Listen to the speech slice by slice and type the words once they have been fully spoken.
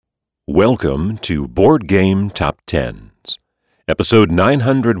Welcome to Board Game Top Tens, episode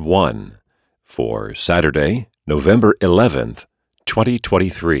 901 for Saturday, November 11th,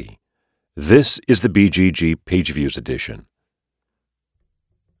 2023. This is the BGG Page Views edition.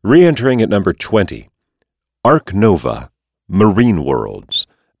 Re-entering at number 20, Ark Nova, Marine Worlds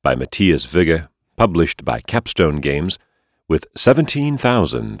by Matthias Wigge, published by Capstone Games, with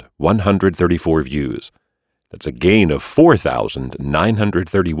 17,134 views. That's a gain of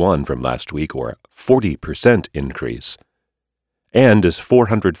 4,931 from last week, or a 40% increase, and is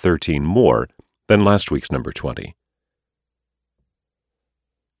 413 more than last week's number 20.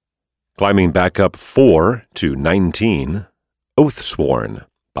 Climbing back up 4 to 19, Oathsworn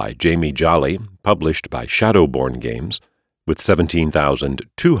by Jamie Jolly, published by Shadowborn Games, with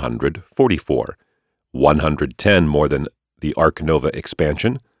 17,244, 110 more than the Ark Nova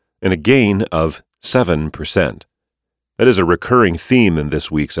expansion, and a gain of 7%. That is a recurring theme in this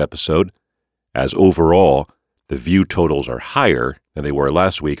week's episode, as overall, the view totals are higher than they were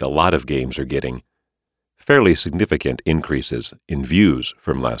last week. A lot of games are getting fairly significant increases in views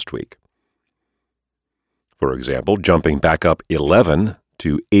from last week. For example, jumping back up 11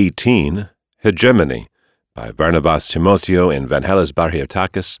 to 18, Hegemony by Barnabas Timoteo and Vangelis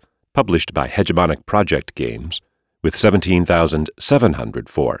Barhiotakis, published by Hegemonic Project Games, with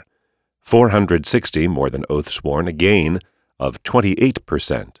 17,704, 460 more than Oathsworn, a gain of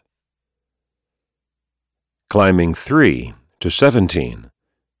 28%. Climbing 3 to 17,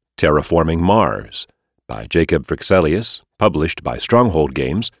 Terraforming Mars by Jacob Frixelius, published by Stronghold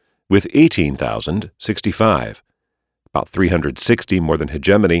Games, with 18,065, about 360 more than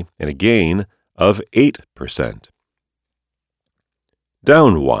Hegemony, and a gain of 8%.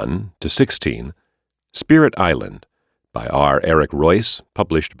 Down 1 to 16, Spirit Island by R. Eric Royce,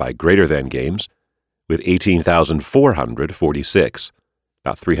 published by Greater Than Games, with 18,446,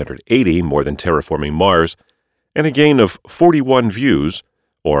 about 380 more than Terraforming Mars, and a gain of 41 views,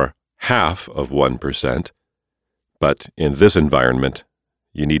 or half of 1%. But in this environment,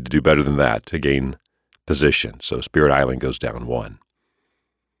 you need to do better than that to gain position, so Spirit Island goes down 1.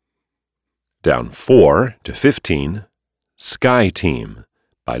 Down 4 to 15, Sky Team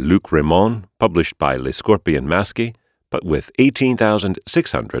by Luc Raymond, published by Les Scorpions Masqués, but with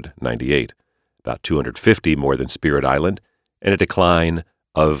 18,698, about 250 more than Spirit Island, and a decline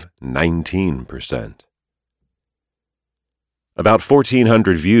of 19%. About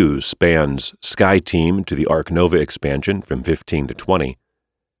 1,400 views spans Sky Team to the Ark Nova expansion from 15 to 20.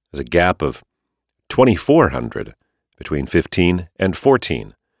 There's a gap of 2,400 between 15 and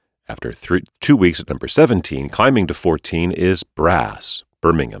 14. After 2 weeks at number 17, climbing to 14 is Brass,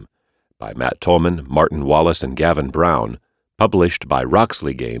 Birmingham, by Matt Tolman, Martin Wallace, and Gavin Brown, published by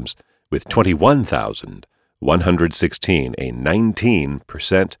Roxley Games, with 21,116, a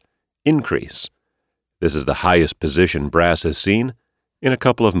 19% increase. This is the highest position Brass has seen in a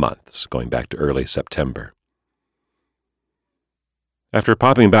couple of months, going back to early September. After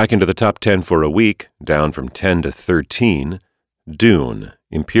popping back into the top 10 for a week, down from 10 to 13, Dune,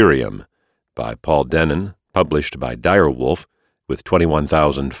 Imperium, by Paul Denon, published by Direwolf, with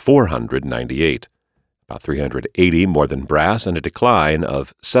 21,498, about 380 more than Brass, and a decline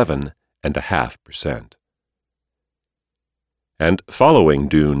of 7.5%. And following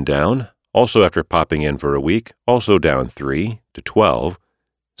Dune down, also after popping in for a week, also down 3 to 12,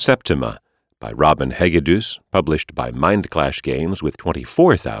 Septima by Robin Hegedus, published by Mindclash Games, with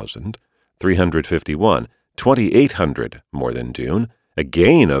 24,351, 2,800 more than Dune, a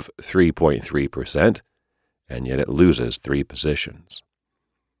gain of 3.3%, and yet it loses 3 positions.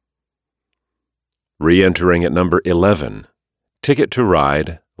 Re-entering at number 11, Ticket to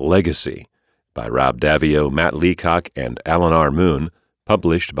Ride Legacy by Rob Davio, Matt Leacock, and Alan R. Moon,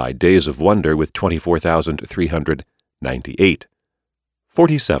 published by Days of Wonder, with 24,398,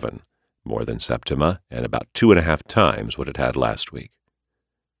 47 more than Septima, and about 2.5 times what it had last week.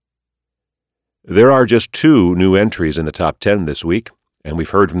 There are just 2 new entries in the top 10 this week, and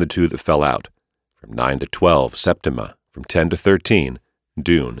we've heard from the 2 that fell out. From 9 to 12, Septima. From 10 to 13,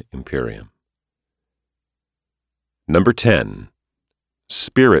 Dune, Imperium. Number 10,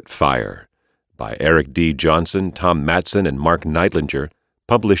 Spirit Fire by Eric D. Johnson, Tom Matson, and Mark Neidlinger,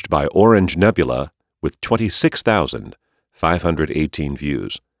 published by Orange Nebula, with 26,518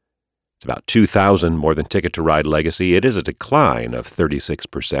 views. It's about 2,000 more than Ticket to Ride Legacy. It is a decline of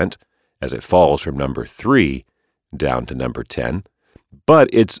 36%, as it falls from number 3 down to number 10,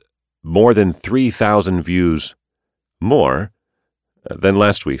 but it's more than 3,000 views more than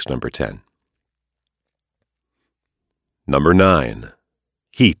last week's number 10. Number 9,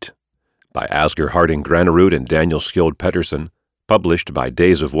 Heat by Asger Harding Granerud and Daniel Skjold Petterson, published by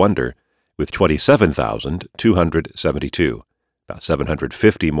Days of Wonder, with 27,272, about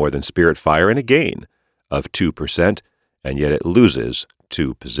 750 more than Spiritfire, and a gain of 2%, and yet it loses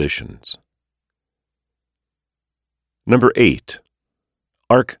 2 positions. Number 8,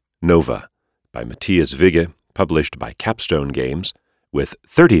 Arc Nova by Matthias Wigge, published by Capstone Games, with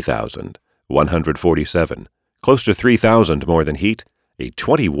 30,147, close to 3,000 more than Heat, a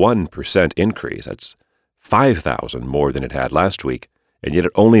 21% increase. That's 5,000 more than it had last week, and yet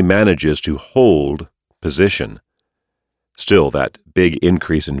it only manages to hold position. Still, that big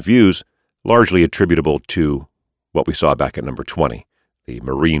increase in views, largely attributable to what we saw back at number 20, the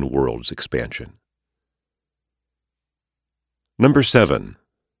Marine Worlds expansion. Number 7,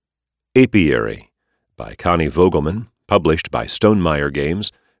 Apiary by Connie Vogelman, published by Stonemaier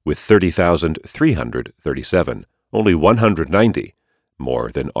Games, with 30,337, only 190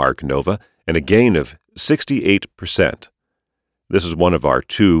 more than Arc Nova, and a gain of 68%. This is one of our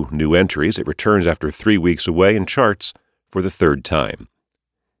 2 new entries. It returns after 3 weeks away and charts for the 3rd time.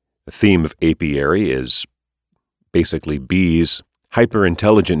 The theme of Apiary is basically bees,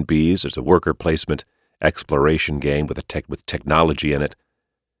 hyper-intelligent bees. It's a worker placement exploration game with technology in it.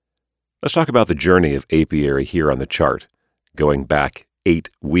 Let's talk about the journey of Apiary here on the chart, going back 8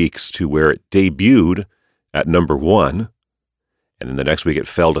 weeks to where it debuted at number 1, and then the next week it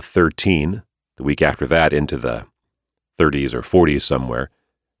fell to 13, the week after that into the 30s or 40s somewhere,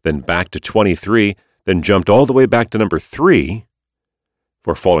 then back to 23, then jumped all the way back to number 3,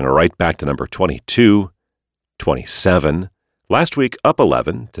 before falling right back to number 22, 27, last week up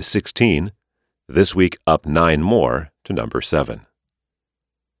 11 to 16, this week up 9 more to number 7.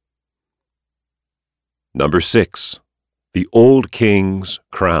 Number 6, The Old King's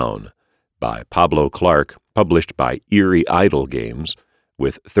Crown by Pablo Clark, published by Eerie Idol Games,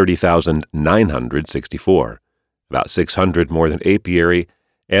 with 30,964, about 600 more than Apiary,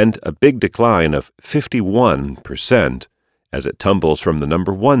 and a big decline of 51% as it tumbles from the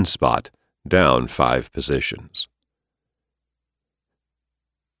number 1 spot down 5 positions.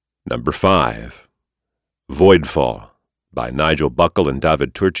 Number 5, Voidfall by Nigel Buckle and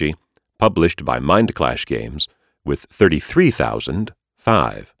David Turchi, published by Mind Clash Games, with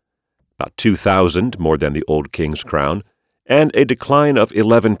 33,005, about 2,000 more than the Old King's Crown, and a decline of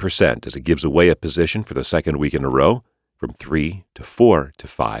 11% as it gives away a position for the 2nd week in a row, from 3 to 4 to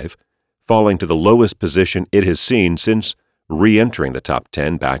 5, falling to the lowest position it has seen since re-entering the top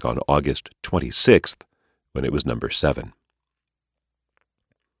 10 back on August 26th, when it was number 7.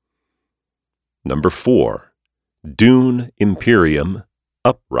 Number 4, Dune Imperium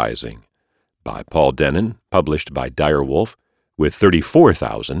Uprising by Paul Denon, published by Direwolf, with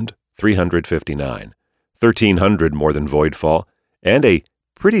 34,359, 1,300 more than Voidfall, and a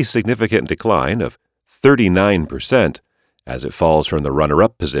pretty significant decline of 39% as it falls from the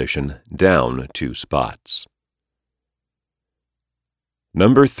runner-up position down 2 spots.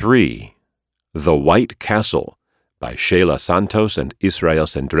 Number 3, The White Castle by Sheila Santos and Israel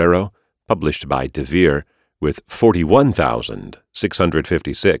Sendrero, published by Devere, with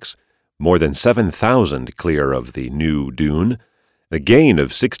 41,656, more than 7,000 clear of the new Dune, a gain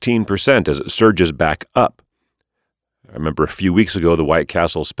of 16% as it surges back up. I remember a few weeks ago the White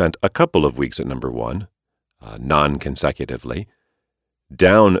Castle spent a couple of weeks at number 1, non-consecutively,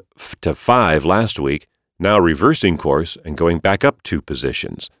 down to 5 last week, now reversing course and going back up 2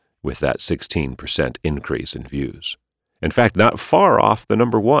 positions with that 16% increase in views. In fact, not far off the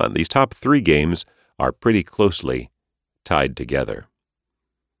number 1. These top 3 games are pretty closely tied together.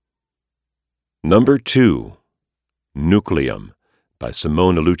 Number 2, Nucleum by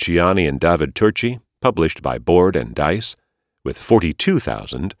Simone Luciani and David Turchi, published by Board and Dice, with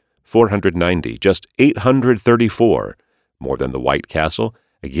 42,490, just 834 more than the White Castle,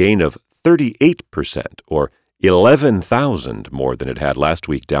 a gain of 38%, or 11,000 more than it had last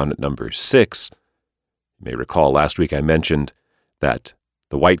week down at number 6. You may recall last week I mentioned that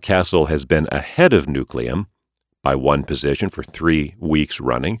the White Castle has been ahead of Nucleum by 1 position for 3 weeks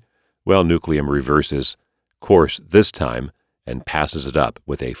running. Well, Nucleum reverses course this time and passes it up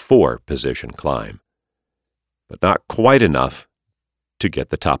with a 4-position climb, but not quite enough to get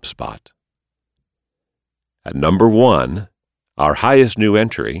the top spot. At number 1, our highest new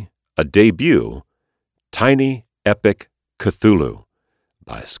entry, a debut, Tiny Epic Cthulhu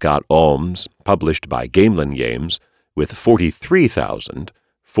by Scott Olms, published by Gamelin Games, with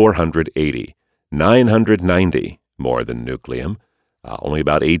 43,480, 990 more than Nucleum, only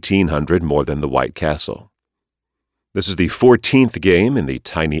about 1,800 more than the White Castle. This is the 14th game in the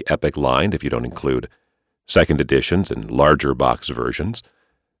Tiny Epic line, if you don't include second editions and larger box versions.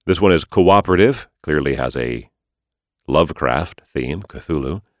 This one is cooperative, clearly has a Lovecraft theme,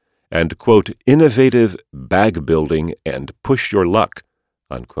 Cthulhu, and, quote, innovative bag building and push your luck,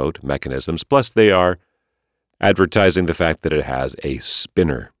 unquote, mechanisms. Plus, they are advertising the fact that it has a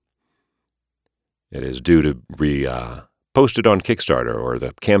spinner. It is due to be posted on Kickstarter, or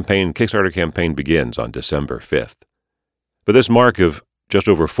the Kickstarter campaign begins on December 5th. But this mark of just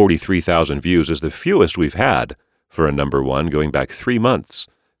over 43,000 views is the fewest we've had for a number one going back 3 months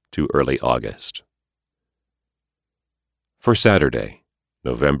to early August. For Saturday,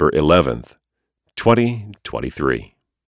 November 11th, 2023.